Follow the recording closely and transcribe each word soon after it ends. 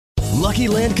Lucky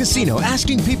Land Casino,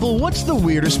 asking people, what's the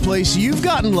weirdest place you've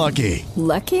gotten lucky?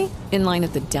 Lucky? In line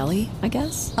at the deli, I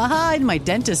guess? Aha, in my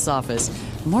dentist's office.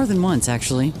 More than once,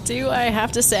 actually. Do I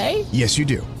have to say? Yes, you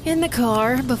do. In the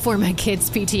car before my kids'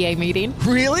 PTA meeting.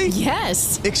 Really?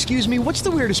 Yes. Excuse me, what's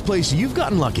the weirdest place you've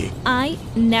gotten lucky? I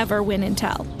never win and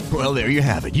tell. Well, there you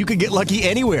have it. You can get lucky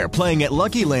anywhere, playing at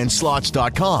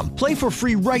LuckyLandSlots.com. Play for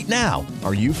free right now.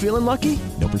 Are you feeling lucky?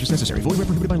 No purchase necessary. Void where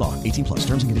prohibited by law. 18 plus.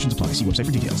 Terms and conditions apply. See website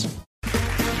for details.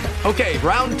 Okay,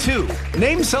 round two.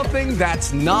 Name something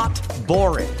that's not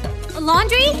boring. A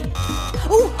laundry?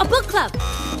 Ooh, a book club.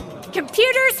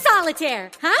 Computer solitaire,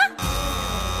 huh?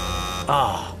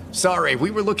 Ah, sorry,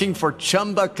 we were looking for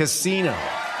Chumba Casino.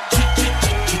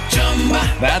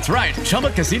 That's right,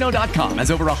 ChumbaCasino.com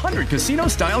has over 100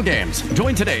 casino-style games.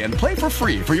 Join today and play for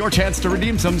free for your chance to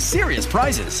redeem some serious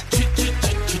prizes.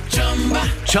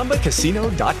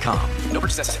 ChumbaCasino.com. No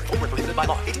purchase necessary. Void where prohibited by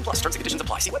law. 18 plus. Terms and conditions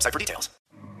apply. See website for details.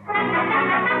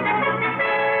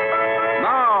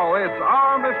 Now it's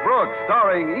Our Miss Brooks,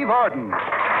 starring Eve Arden.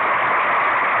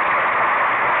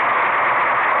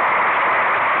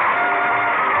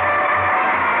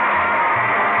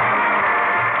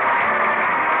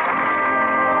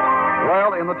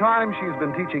 Well, in the time she's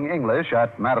been teaching English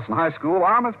at Madison High School,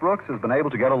 our Miss Brooks has been able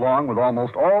to get along with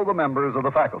almost all the members of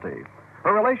the faculty.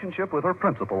 Her relationship with her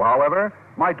principal, however,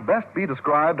 might best be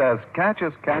described as catch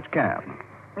as catch can.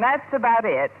 That's about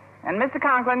it. And Mr.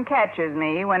 Conklin catches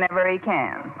me whenever he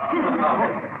can.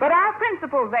 But our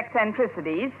principal's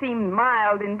eccentricities seemed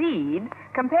mild indeed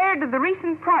compared to the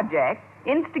recent project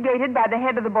instigated by the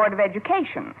head of the Board of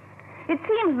Education. It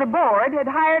seems the board had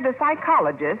hired a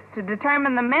psychologist to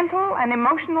determine the mental and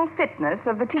emotional fitness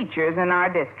of the teachers in our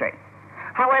district.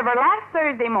 However, last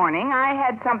Thursday morning, I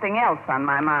had something else on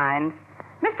my mind.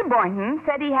 Mr. Boynton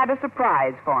said he had a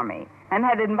surprise for me and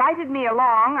had invited me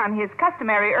along on his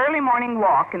customary early morning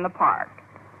walk in the park.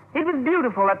 It was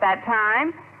beautiful at that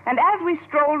time, and as we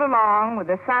strolled along with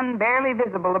the sun barely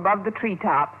visible above the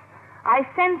treetops, I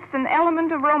sensed an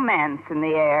element of romance in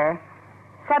the air.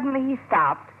 Suddenly he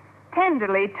stopped,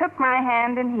 tenderly took my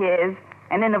hand in his,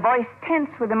 and in a voice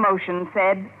tense with emotion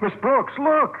said, Miss Brooks,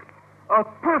 look! A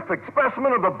perfect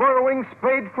specimen of the burrowing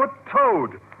spade-foot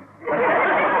toad.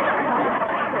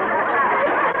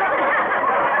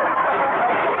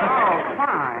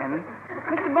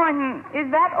 Mr. Boynton, is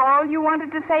that all you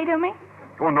wanted to say to me?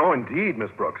 Oh, no, indeed,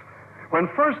 Miss Brooks. When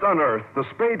first unearthed, the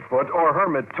spadefoot, or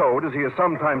hermit toad, as he is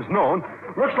sometimes known,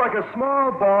 looks like a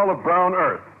small ball of brown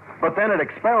earth. But then it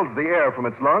expels the air from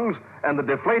its lungs, and the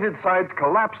deflated sides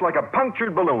collapse like a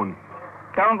punctured balloon.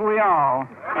 Don't we all?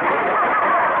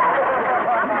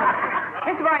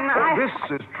 Mr. Boynton,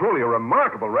 This is truly a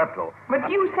remarkable reptile. But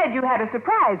you said you had a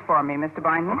surprise for me, Mr.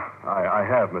 Boynton. I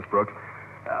have, Miss Brooks.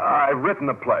 I've written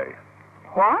a play.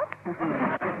 What?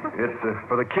 It's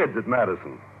for the kids at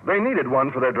Madison. They needed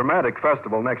one for their dramatic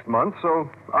festival next month, so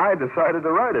I decided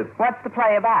to write it. What's the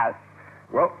play about?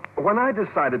 Well, when I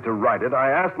decided to write it,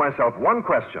 I asked myself one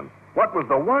question. What was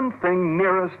the one thing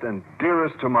nearest and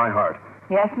dearest to my heart?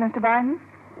 Yes, Mr. Boynton?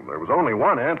 Well, there was only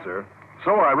one answer.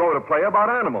 So I wrote a play about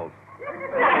animals.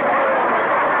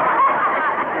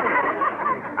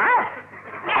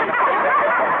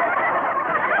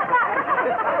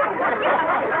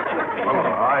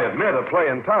 I admit a play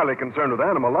entirely concerned with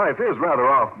animal life is rather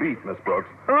offbeat, Miss Brooks.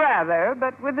 Rather,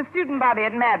 but with the student body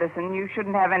at Madison, you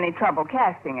shouldn't have any trouble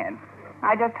casting it.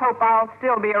 I just hope I'll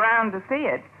still be around to see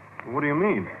it. What do you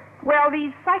mean? Well,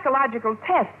 these psychological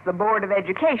tests the Board of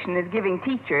Education is giving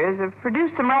teachers have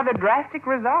produced some rather drastic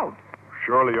results.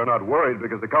 Surely you're not worried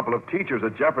because a couple of teachers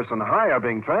at Jefferson High are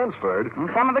being transferred. And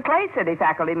some of the Clay City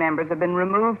faculty members have been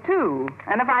removed, too.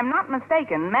 And if I'm not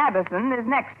mistaken, Madison is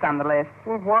next on the list.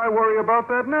 Well, why worry about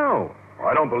that now?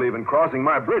 I don't believe in crossing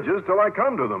my bridges till I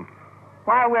come to them.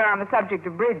 While we're on the subject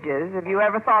of bridges, have you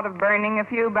ever thought of burning a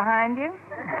few behind you?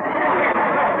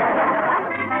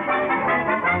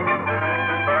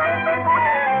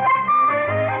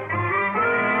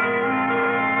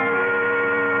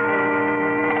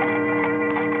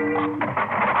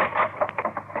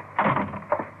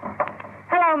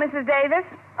 Mrs. Davis?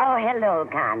 Oh, hello,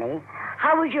 Connie.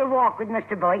 How was your walk with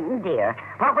Mr. Boynton, dear?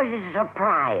 What was his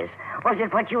surprise? Was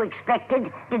it what you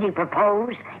expected? Did he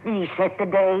propose? Did he set the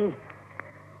day?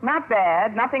 Not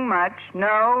bad. Nothing much.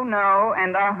 No,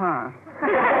 and uh-huh.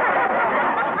 Well,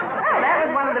 that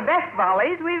was one of the best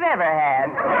volleys we've ever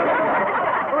had.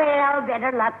 Well,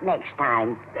 better luck next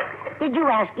time. Did you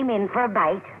ask him in for a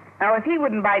bite? Oh, if he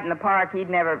wouldn't bite in the park, he'd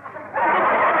never...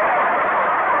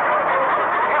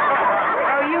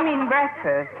 You mean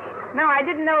breakfast? No, I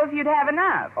didn't know if you'd have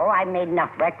enough. Oh, I made enough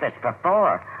breakfast for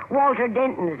 4. Walter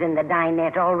Denton's in the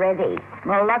dinette already.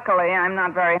 Well, luckily, I'm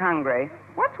not very hungry.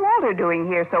 What's Walter doing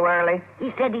here so early?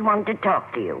 He said he wanted to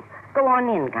talk to you. Go on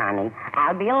in, Connie.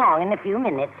 I'll be along in a few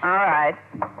minutes. All right.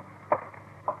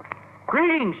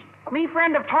 Greetings. Me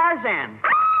friend of Tarzan.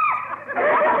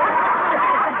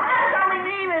 Only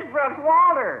me, Miss Brooks,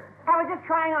 Walter. I was just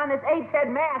trying on this ape's head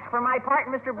mask for my part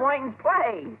in Mr. Boynton's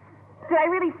play. Did I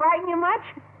really frighten you much?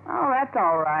 Oh, that's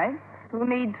all right. Who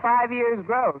needs 5 years'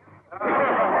 growth?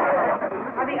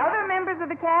 Are the other members of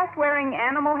the cast wearing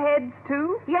animal heads,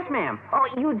 too? Yes, ma'am. Oh,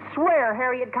 you'd swear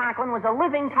Harriet Conklin was a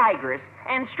living tigress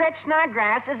and Stretch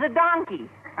Snodgrass is a donkey.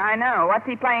 I know. What's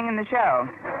he playing in the show?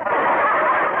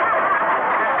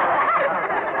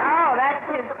 Oh, that's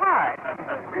his part.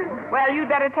 Well, you'd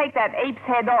better take that ape's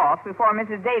head off before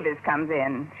Mrs. Davis comes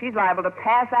in. She's liable to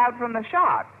pass out from the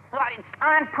shock. It's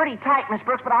on pretty tight, Miss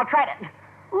Brooks, but I'll try to...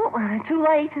 Ooh, too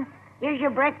late. Here's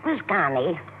your breakfast,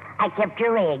 Connie. I kept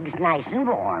your eggs nice and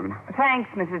warm. Thanks,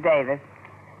 Mrs. Davis.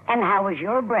 And how was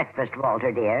your breakfast,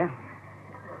 Walter, dear?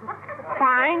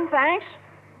 Fine, thanks.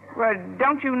 Well,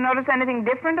 don't you notice anything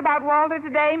different about Walter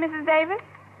today, Mrs. Davis?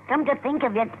 Come to think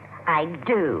of it, I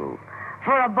do.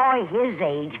 For a boy his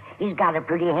age, he's got a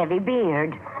pretty heavy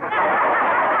beard. Is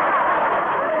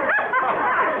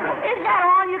that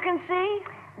all you can see?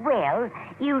 Well,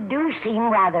 you do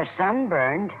seem rather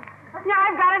sunburned. Now,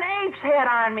 I've got an ape's head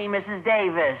on me, Mrs.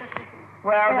 Davis.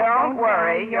 Well, don't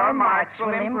worry. Your marks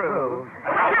will improve.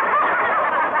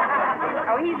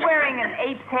 Oh, he's wearing an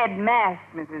ape's head mask,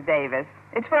 Mrs. Davis.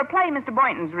 It's for a play Mr.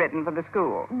 Boynton's written for the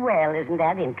school. Well, isn't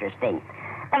that interesting?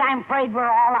 But I'm afraid we're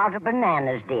all out of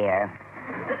bananas, dear.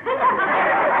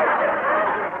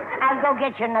 I'll go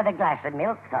get you another glass of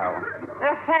milk, though.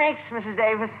 Thanks, Mrs.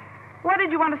 Davis. What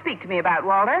did you want to speak to me about,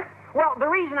 Walter? Well, the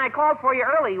reason I called for you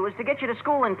early was to get you to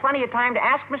school in plenty of time to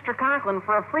ask Mr. Conklin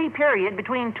for a free period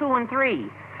between 2 and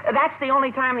 3. That's the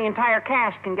only time the entire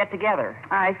cast can get together.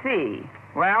 I see.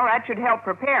 Well, that should help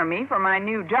prepare me for my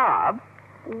new job.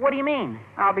 What do you mean?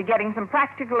 I'll be getting some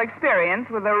practical experience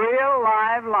with a real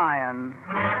live lion.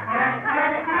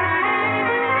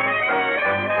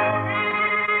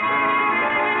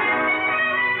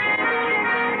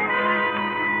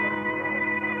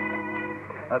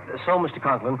 So, Mr.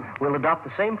 Conklin, we'll adopt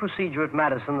the same procedure at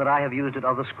Madison that I have used at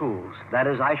other schools. That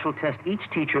is, I shall test each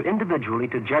teacher individually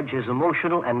to judge his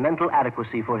emotional and mental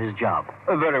adequacy for his job.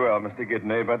 Very well, Mr.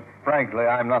 Gidney, but frankly,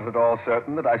 I'm not at all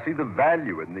certain that I see the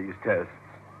value in these tests.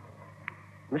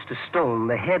 Mr. Stone,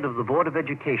 the head of the Board of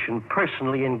Education,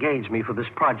 personally engaged me for this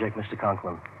project, Mr.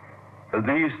 Conklin.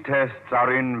 These tests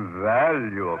are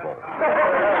invaluable.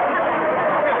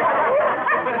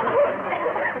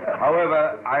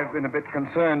 However, I've been a bit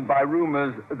concerned by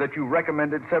rumors that you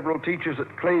recommended several teachers at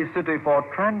Clay City for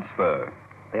transfer.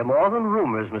 They're more than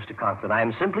rumors, Mr. Conklin. I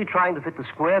am simply trying to fit the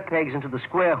square pegs into the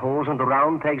square holes and the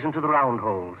round pegs into the round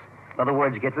holes. In other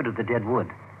words, get rid of the dead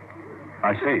wood.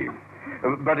 I see.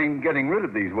 But in getting rid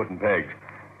of these wooden pegs,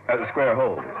 square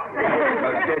holes,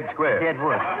 dead square. Dead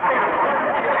wood.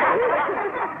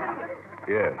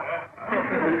 Yes.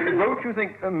 Don't you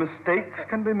think mistakes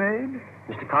can be made?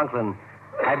 Mr. Conklin,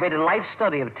 I've made a life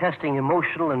study of testing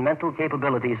emotional and mental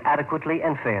capabilities adequately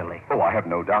and fairly. Oh, I have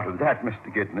no doubt of that,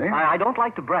 Mr. Gidney. I don't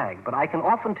like to brag, but I can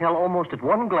often tell almost at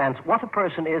one glance what a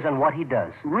person is and what he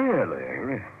does.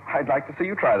 Really? I'd like to see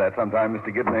you try that sometime,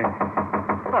 Mr. Gidney.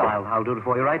 Well, I'll do it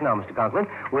for you right now, Mr. Conklin.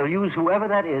 We'll use whoever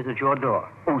that is at your door.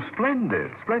 Oh,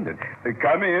 splendid, splendid.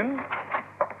 Come in.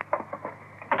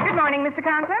 Good morning, Mr.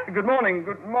 Conklin. Good morning,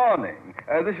 good morning.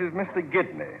 This is Mr.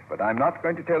 Gidney, but I'm not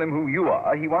going to tell him who you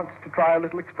are. He wants to try a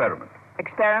little experiment.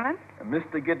 Experiment?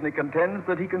 Mr. Gidney contends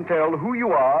that he can tell who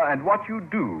you are and what you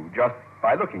do just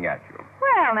by looking at you.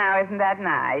 Well, now, isn't that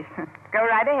nice? Go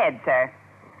right ahead, sir.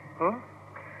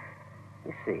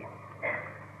 You see,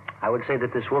 I would say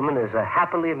that this woman is a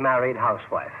happily married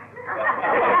housewife.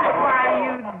 Why,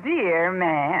 you dear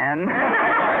man.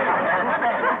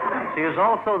 She is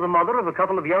also the mother of a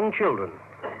couple of young children.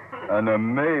 An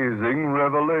amazing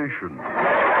revelation. Well,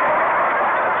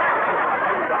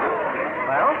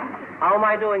 how am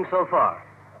I doing so far?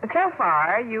 So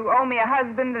far, you owe me a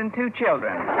husband and 2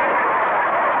 children.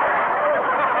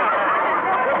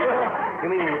 You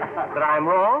mean that I'm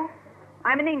wrong?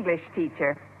 I'm an English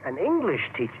teacher. An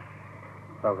English teacher?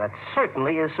 Well, that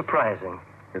certainly is surprising.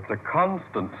 It's a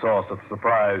constant source of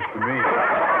surprise to me.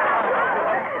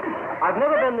 I've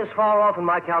never been this far off in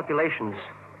my calculations.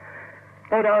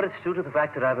 No doubt it's due to the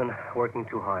fact that I've been working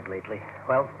too hard lately.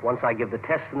 Well, once I give the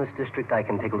tests in this district, I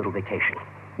can take a little vacation.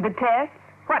 The test?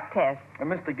 What test?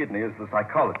 Mr. Gidney is the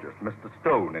psychologist, Mr.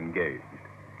 Stone engaged.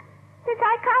 The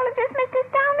psychologist, Mr.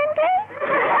 Stone, engaged?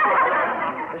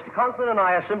 Mr. Conklin and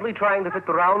I are simply trying to fit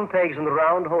the round pegs in the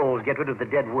round holes, get rid of the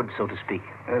dead wood, so to speak.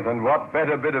 Yes, and what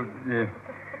better person with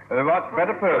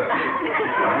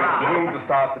whom to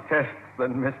start the tests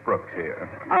than Miss Brooks here?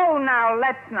 Oh, now,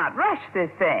 let's not rush this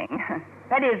thing.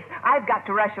 That is, I've got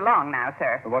to rush along now,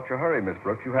 sir. What's your hurry, Miss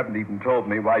Brooks? You haven't even told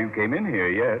me why you came in here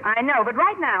yet. I know, but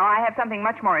right now I have something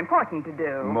much more important to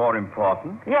do. More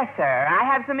important? Yes, sir. I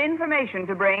have some information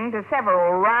to bring to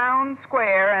several round,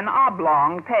 square, and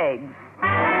oblong pegs.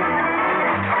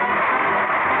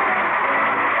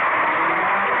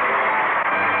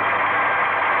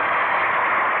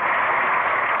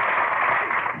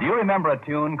 Do you remember a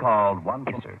tune called One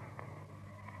Kisser?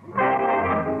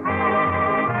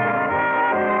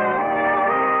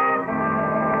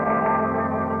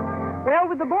 Well,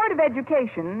 with the Board of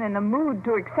Education in a mood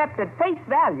to accept at face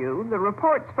value the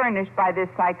reports furnished by this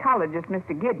psychologist,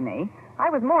 Mr. Gidney, I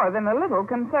was more than a little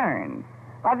concerned.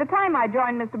 By the time I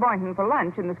joined Mr. Boynton for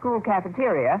lunch in the school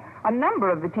cafeteria, a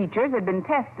number of the teachers had been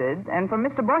tested, and from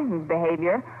Mr. Boynton's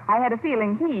behavior, I had a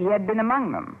feeling he had been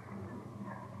among them.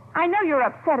 I know you're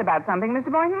upset about something,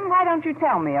 Mr. Boynton. Why don't you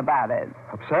tell me about it?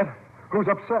 Upset? Who's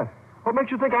upset? What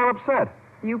makes you think I'm upset?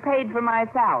 You paid for my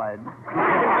salad.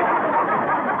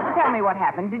 Tell me what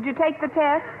happened. Did you take the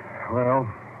test? Well,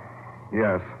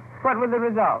 yes. What were the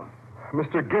results?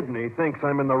 Mr. Gidney thinks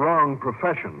I'm in the wrong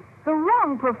profession. The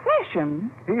wrong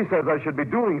profession? He says I should be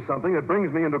doing something that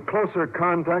brings me into closer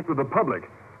contact with the public.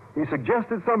 He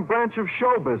suggested some branch of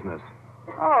show business.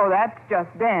 Oh, that's just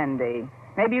dandy.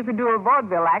 Maybe you could do a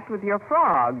vaudeville act with your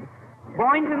frog.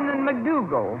 Boynton and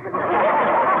McDougal.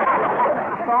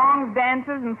 Songs,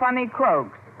 dances, and funny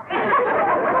croaks.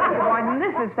 Boynton,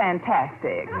 this is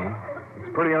fantastic.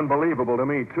 It's pretty unbelievable to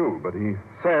me, too, but he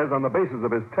says on the basis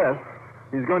of his test,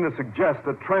 he's going to suggest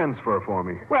a transfer for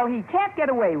me. Well, he can't get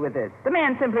away with it. The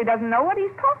man simply doesn't know what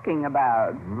he's talking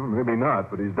about. Well, maybe not,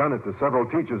 but he's done it to several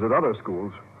teachers at other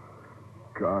schools.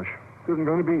 Gosh, it isn't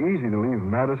going to be easy to leave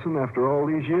Madison after all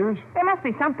these years. There must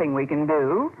be something we can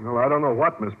do. Well, I don't know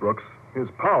what, Miss Brooks. His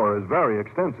power is very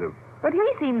extensive. But he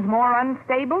seems more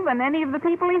unstable than any of the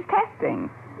people he's testing.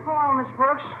 Hello, Miss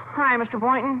Brooks. Hi, Mr.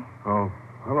 Boynton. Oh,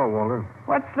 hello, Walter.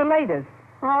 What's the latest?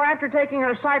 Well, after taking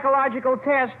her psychological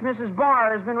test, Mrs.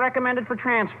 Barr has been recommended for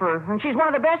transfer, and she's one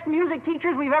of the best music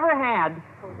teachers we've ever had.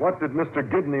 What did Mr.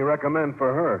 Gidney recommend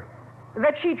for her?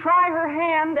 That she try her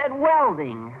hand at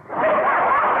welding.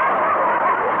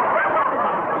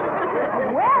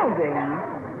 Welding?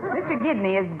 Mr.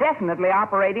 Gidney is definitely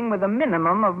operating with a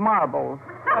minimum of marbles.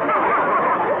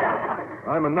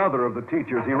 I'm another of the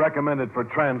teachers he recommended for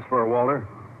transfer, Walter.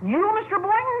 You, Mr.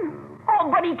 Boynton?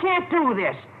 Oh, but he can't do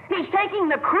this. He's taking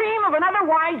the cream of an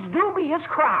otherwise dubious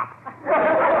crop.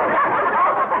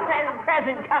 As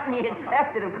present company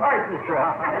accepted, of course, Miss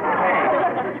Brooks.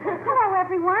 Hello,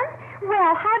 everyone.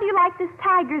 Well, how do you like this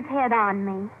tiger's head on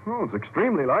me? Oh, it's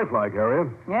extremely lifelike, Harriet.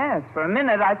 Yes, for a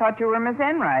minute I thought you were Miss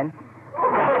Enright.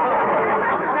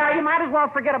 Now, you might as well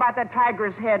forget about that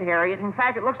tiger's head, Harriet. In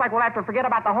fact, it looks like we'll have to forget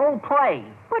about the whole play.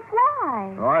 But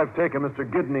why? Oh, I've taken Mr.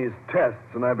 Gidney's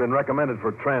tests, and I've been recommended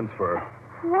for transfer.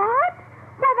 What?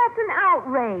 Why, that's an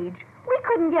outrage. We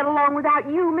couldn't get along without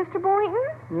you, Mr. Boynton.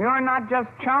 You're not just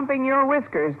chomping your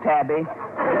whiskers, Tabby.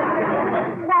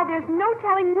 Why, there's no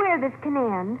telling where this can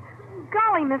end.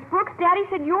 Golly, Miss Brooks, Daddy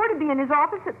said you're to be in his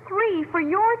office at 3 for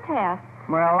your test.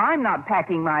 Well, I'm not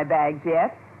packing my bags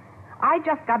yet. I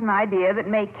just got an idea that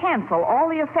may cancel all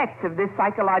the effects of this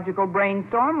psychological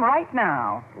brainstorm right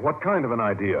now. What kind of an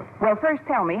idea? Well, first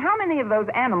tell me, how many of those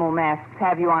animal masks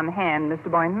have you on hand,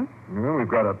 Mr. Boynton? Well, we've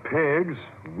got a pigs,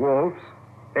 wolves,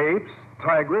 apes,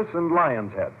 tigress, and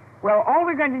lion's head. Well, all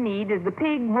we're going to need is the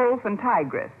pig, wolf, and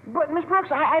tigress. But, Miss Brooks,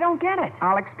 I don't get it.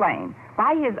 I'll explain.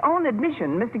 By his own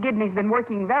admission, Mr. Gidney's been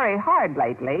working very hard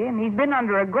lately, and he's been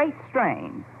under a great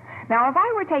strain. Now, if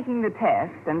I were taking the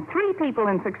test and 3 people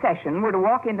in succession were to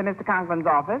walk into Mr. Conklin's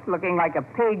office looking like a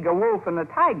pig, a wolf, and a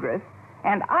tigress,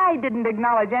 and I didn't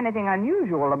acknowledge anything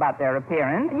unusual about their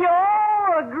appearance...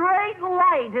 a great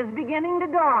light is beginning to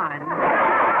dawn.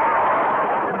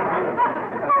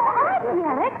 Oh,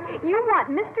 I get it. You want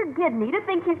Mr. Gidney to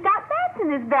think he's got bats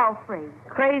in his belfry.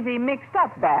 Crazy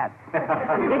mixed-up bats. If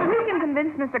you can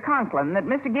convince Mr. Conklin that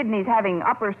Mr. Gidney's having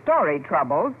upper-story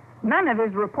troubles, none of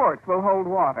his reports will hold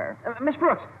water. Miss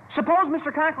Brooks, suppose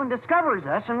Mr. Conklin discovers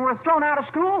us and we're thrown out of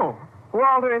school.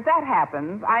 Walter, if that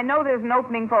happens, I know there's an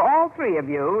opening for all 3 of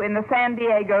you in the San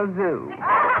Diego Zoo.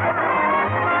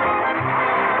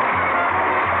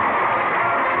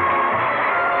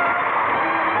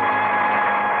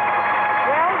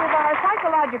 Well, with our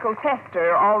psychological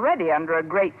tester already under a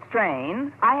great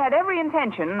strain, I had every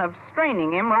intention of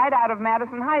straining him right out of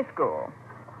Madison High School.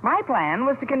 My plan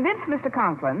was to convince Mr.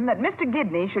 Conklin that Mr.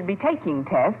 Gidney should be taking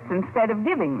tests instead of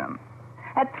giving them.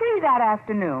 At 3 that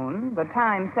afternoon, the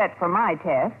time set for my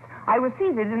test, I was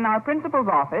seated in our principal's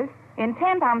office,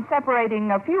 intent on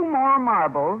separating a few more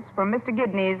marbles from Mr.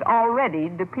 Gidney's already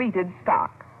depleted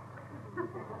stock.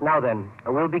 Now then,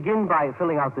 we'll begin by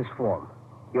filling out this form.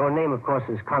 Your name, of course,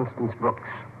 is Constance Brooks.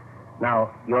 Now,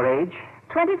 your age?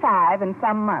 25 and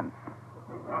some months.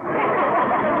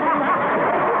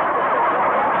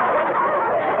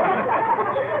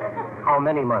 How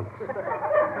many months?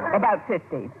 About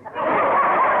 50.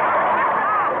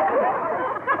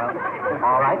 Well,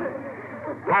 all right.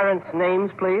 Parents'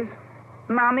 names, please.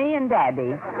 Mommy and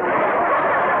Daddy.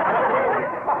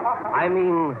 I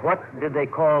mean, what did they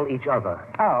call each other?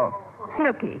 Oh,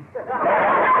 Snooky.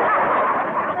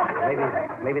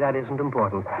 Maybe that isn't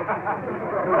important.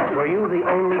 Were you the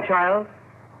only child?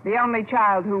 The only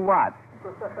child who what?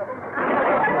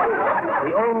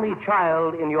 The only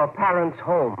child in your parents'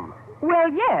 home. Well,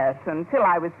 yes, until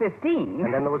I was 15.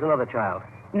 And then there was another child.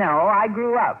 No, I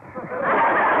grew up.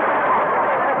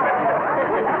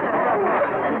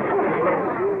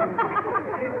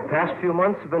 The past few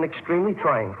months have been extremely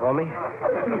trying for me.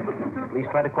 Please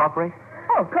try to cooperate.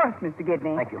 Oh, of course, Mr.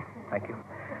 Gidney. Thank you.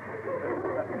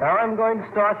 Now I'm going to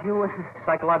start you with a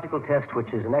psychological test,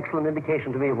 which is an excellent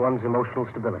indication to me of one's emotional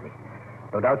stability.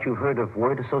 No doubt you've heard of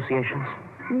word associations?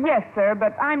 Yes, sir,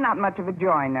 but I'm not much of a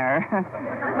joiner.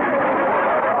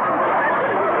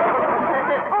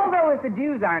 Although if the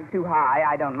dues aren't too high,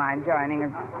 I don't mind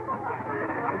joining.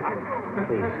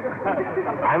 Please.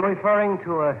 I'm referring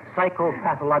to a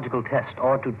psychopathological test,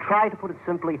 or to try to put it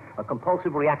simply, a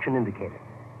compulsive reaction indicator.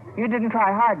 You didn't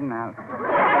try hard enough.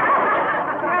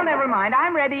 Well, never mind.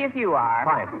 I'm ready if you are.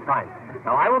 Fine.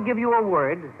 Now, I will give you a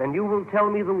word, then you will tell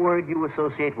me the word you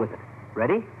associate with it.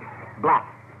 Ready? Black.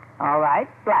 All right,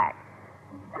 black.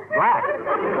 Black?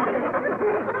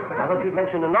 I thought you'd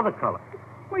mention another color.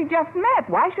 We just met.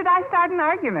 Why should I start an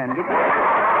argument? This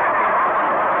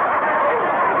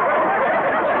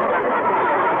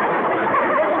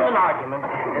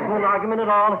isn't an argument at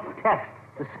all. It's a test.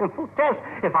 It's a simple test.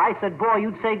 If I said boy,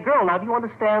 you'd say girl. Now, do you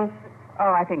understand?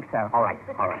 Oh, I think so. All right.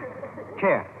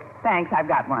 Chair. Thanks, I've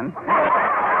got one.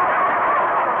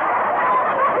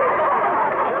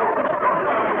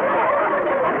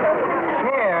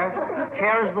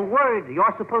 Chair is the word.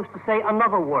 You're supposed to say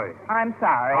another word. I'm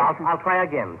sorry. I'll try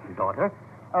again, daughter.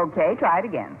 Okay, try it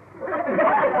again.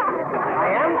 I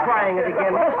am trying it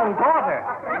again. Listen, daughter.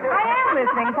 I am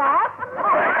listening, Pop.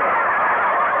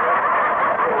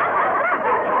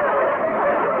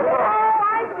 Oh,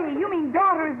 I see. You mean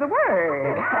daughter is the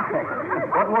word.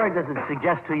 What word does it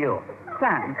suggest to you?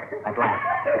 Son. At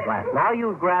last. Now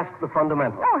you've grasped the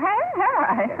fundamentals. Oh, have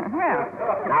I? Well.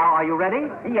 Now, are you ready?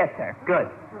 Yes, sir. Good.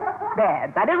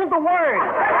 Bad. That isn't the word.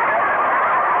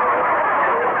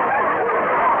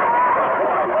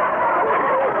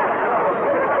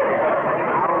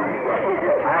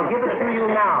 I'll give it to you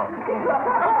now.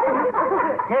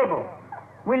 Table.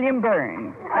 William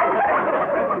Burns.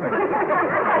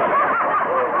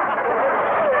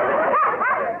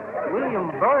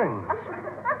 William Burns?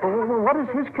 Well, what is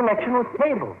his connection with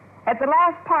table? At the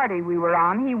last party we were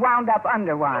on, he wound up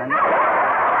under one.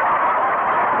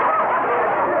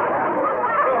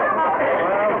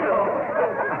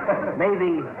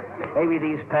 Maybe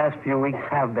these past few weeks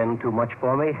have been too much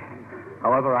for me.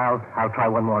 However, I'll try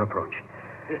one more approach.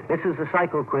 This is a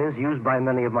psycho quiz used by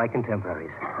many of my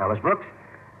contemporaries. Now, Miss Brooks,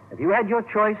 if you had your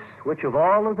choice, which of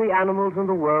all of the animals in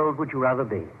the world would you rather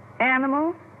be?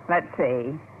 Animals? Let's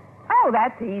see. Oh,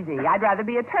 that's easy. I'd rather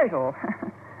be a turtle.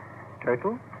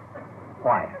 Turtle?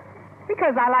 Why?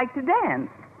 Because I like to dance.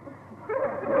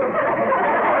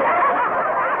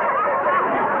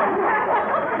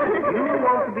 You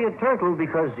want to be a turtle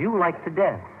because you like to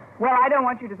dance. Well, I don't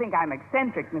want you to think I'm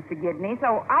eccentric, Mr. Gidney,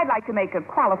 so I'd like to make a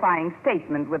qualifying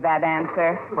statement with that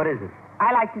answer. What is it?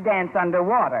 I like to dance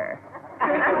underwater. So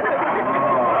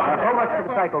much for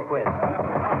the psycho quiz.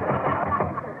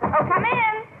 Oh, come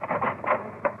in.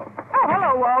 Oh,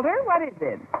 hello, Walter. What is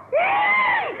it?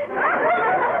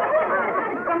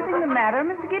 Is something the matter,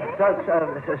 Mr. Gidney?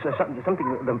 Something.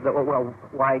 Well,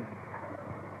 why?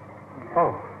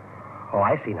 Oh,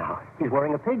 I see now. He's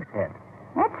wearing a pig's head.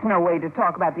 That's no way to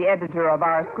talk about the editor of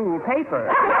our school paper.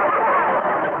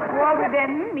 Walter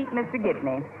Denton, meet Mr.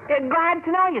 Gidney. Glad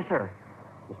to know you, sir.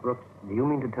 Miss Brooks, do you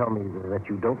mean to tell me that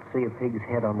you don't see a pig's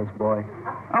head on this boy?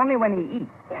 Only when he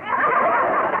eats.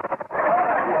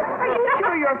 Are you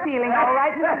sure you're feeling all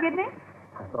right, Mr. Gidney?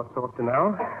 I thought so up to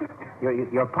now.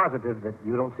 You're positive that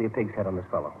you don't see a pig's head on this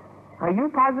fellow? Are you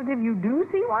positive you do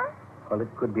see one? Well, it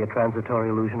could be a transitory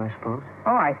illusion, I suppose.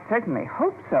 Oh, I certainly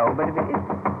hope so, but if it is...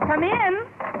 Come in.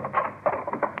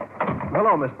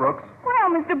 Hello, Miss Brooks. Well,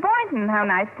 Mr. Boynton, how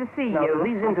nice to see Now, you.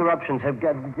 these interruptions have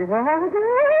got... What's the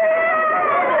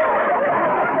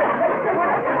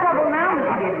trouble now,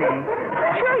 Mr. Gidney?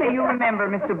 Surely you remember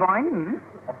Mr. Boynton.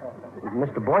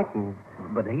 Mr. Boynton,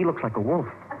 but he looks like a wolf.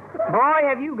 Boy,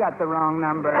 have you got the wrong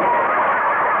number.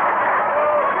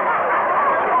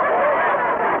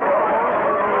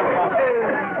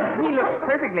 He looks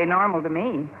perfectly normal to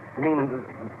me. You mean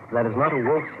that is not a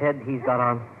wolf's head he's got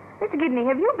on? Mr. Gidney,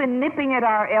 have you been nipping at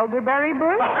our elderberry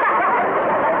bush?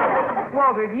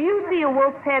 Walter, do you see a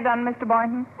wolf's head on Mr.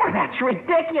 Boynton? Well, that's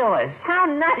ridiculous. How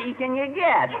nutty can you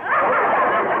get?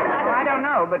 Well, I don't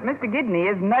know, but Mr. Gidney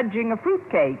is nudging a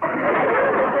fruitcake.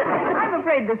 I'm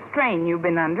afraid the strain you've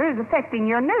been under is affecting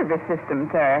your nervous system,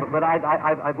 sir. But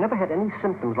I've never had any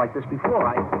symptoms like this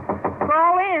before.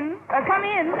 Crawl in. Come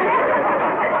in.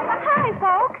 Hi,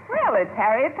 folks. Well, it's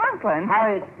Harriet Conklin.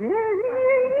 Harriet...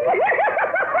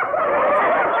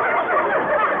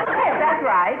 Yes, that's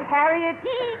right. Harriet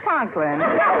E. Conklin.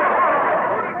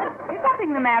 Is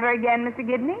something the matter again, Mr.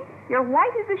 Gidney? You're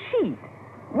white as a sheet.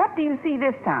 What do you see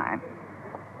this time?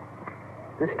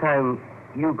 This time,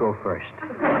 you go first.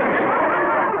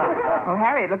 Well,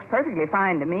 Harriet looks perfectly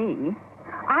fine to me.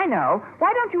 I know.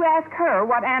 Why don't you ask her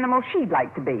what animal she'd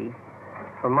like to be?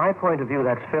 From my point of view,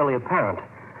 that's fairly apparent.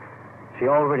 She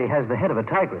already has the head of a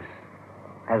tigress,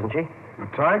 hasn't she? A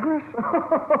tigress?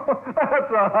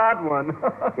 That's a hot one.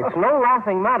 It's no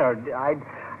laughing matter.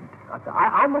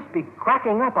 I must be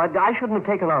cracking up. I shouldn't have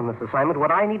taken on this assignment. What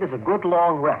I need is a good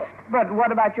long rest. But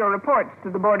what about your reports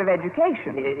to the Board of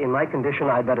Education? In my condition,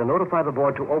 I'd better notify the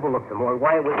board to overlook them, or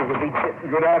why it would be...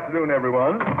 Good afternoon,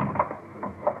 everyone.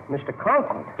 Mr.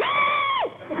 Conklin.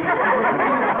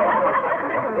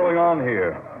 What's going on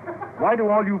here? Why do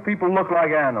all you people look like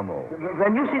animals?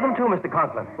 Then you see them too, Mr.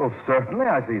 Conklin. Well, certainly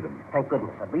I see them. Thank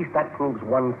goodness. At least that proves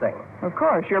one thing. Of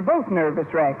course, you're both nervous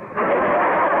wrecks.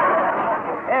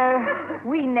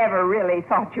 We never really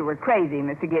thought you were crazy,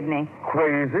 Mr. Gidney.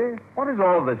 Crazy? What is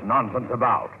all this nonsense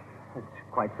about? It's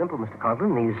quite simple, Mr.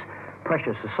 Conklin. These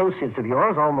precious associates of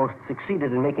yours almost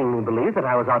succeeded in making me believe that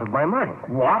I was out of my mind.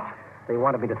 What? They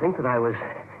wanted me to think that I was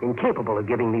incapable of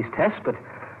giving these tests, but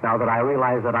now that I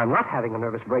realize that I'm not having a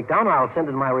nervous breakdown, I'll send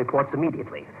in my reports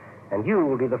immediately. And you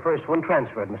will be the first one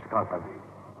transferred, Mr. Conklin.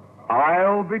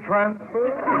 I'll be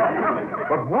transferred?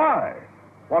 But why?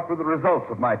 What were the results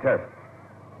of my test?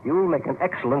 You'll make an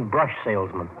excellent brush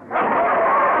salesman.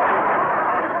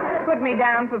 Put me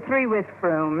down for 3 whisk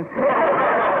brooms.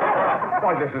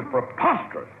 Why, this is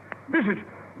preposterous. This is...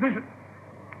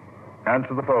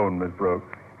 Answer the phone, Miss Brooks.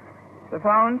 The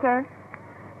phone, sir?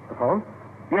 The phone?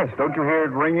 Yes, don't you hear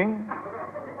it ringing?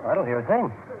 I don't hear a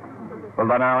thing. Well,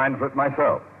 then I'll answer it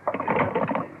myself.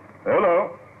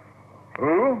 Hello?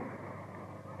 Who?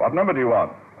 What number do you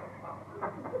want?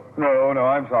 No,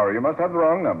 I'm sorry. You must have the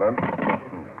wrong number.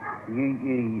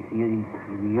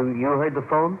 You heard the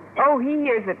phone? Oh, he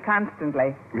hears it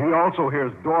constantly. He also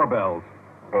hears doorbells.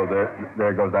 Oh,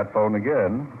 there goes that phone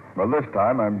again. Well, this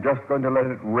time I'm just going to let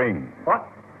it ring. What?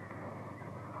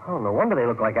 Oh, no wonder they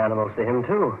look like animals to him,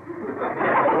 too.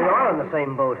 We are in the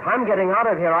same boat. I'm getting out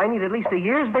of here. I need at least a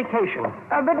year's vacation.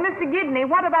 But, Mr. Gidney,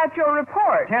 what about your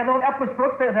report? Tear those up, Miss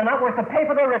Brooks. They're not worth the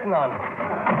paper they're written on.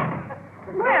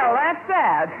 Well, that's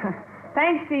sad.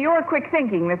 Thanks to your quick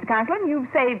thinking, Mr. Conklin, you've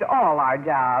saved all our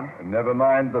jobs. Never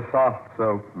mind the soft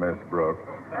soap, Miss Brooks.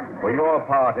 For your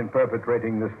part in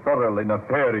perpetrating this thoroughly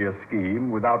nefarious scheme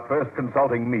without first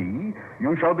consulting me,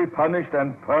 you shall be punished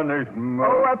and punished most.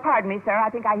 Oh, pardon me, sir. I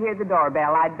think I hear the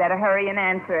doorbell. I'd better hurry and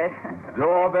answer it.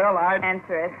 Doorbell,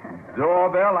 Answer it.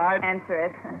 Doorbell, Answer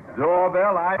it.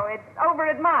 Doorbell, Oh, it's over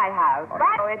at my house.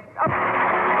 Right? Oh, it's...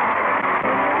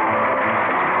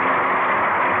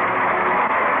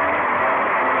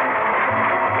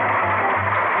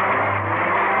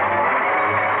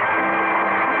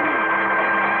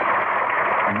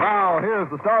 Here's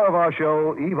the star of our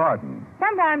show, Eve Arden.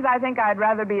 Sometimes I think I'd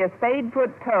rather be a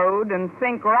spade-foot toad and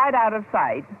sink right out of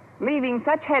sight, leaving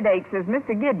such headaches as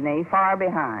Mr. Gidney far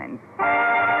behind.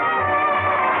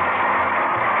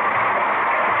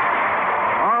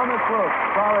 Miss Brooks,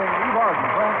 starring Eve Arden,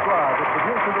 transcribed. It's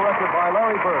produced and directed by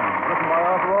Larry Burns, written by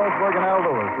Arthur Olsberg and Al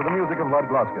Lewis, with the music of Lud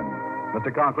Gluskin. Mr.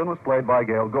 Conklin was played by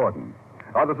Gail Gordon.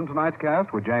 Others in tonight's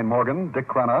cast were Jane Morgan, Dick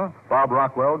Crenna, Bob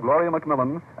Rockwell, Gloria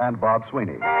McMillan, and Bob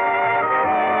Sweeney.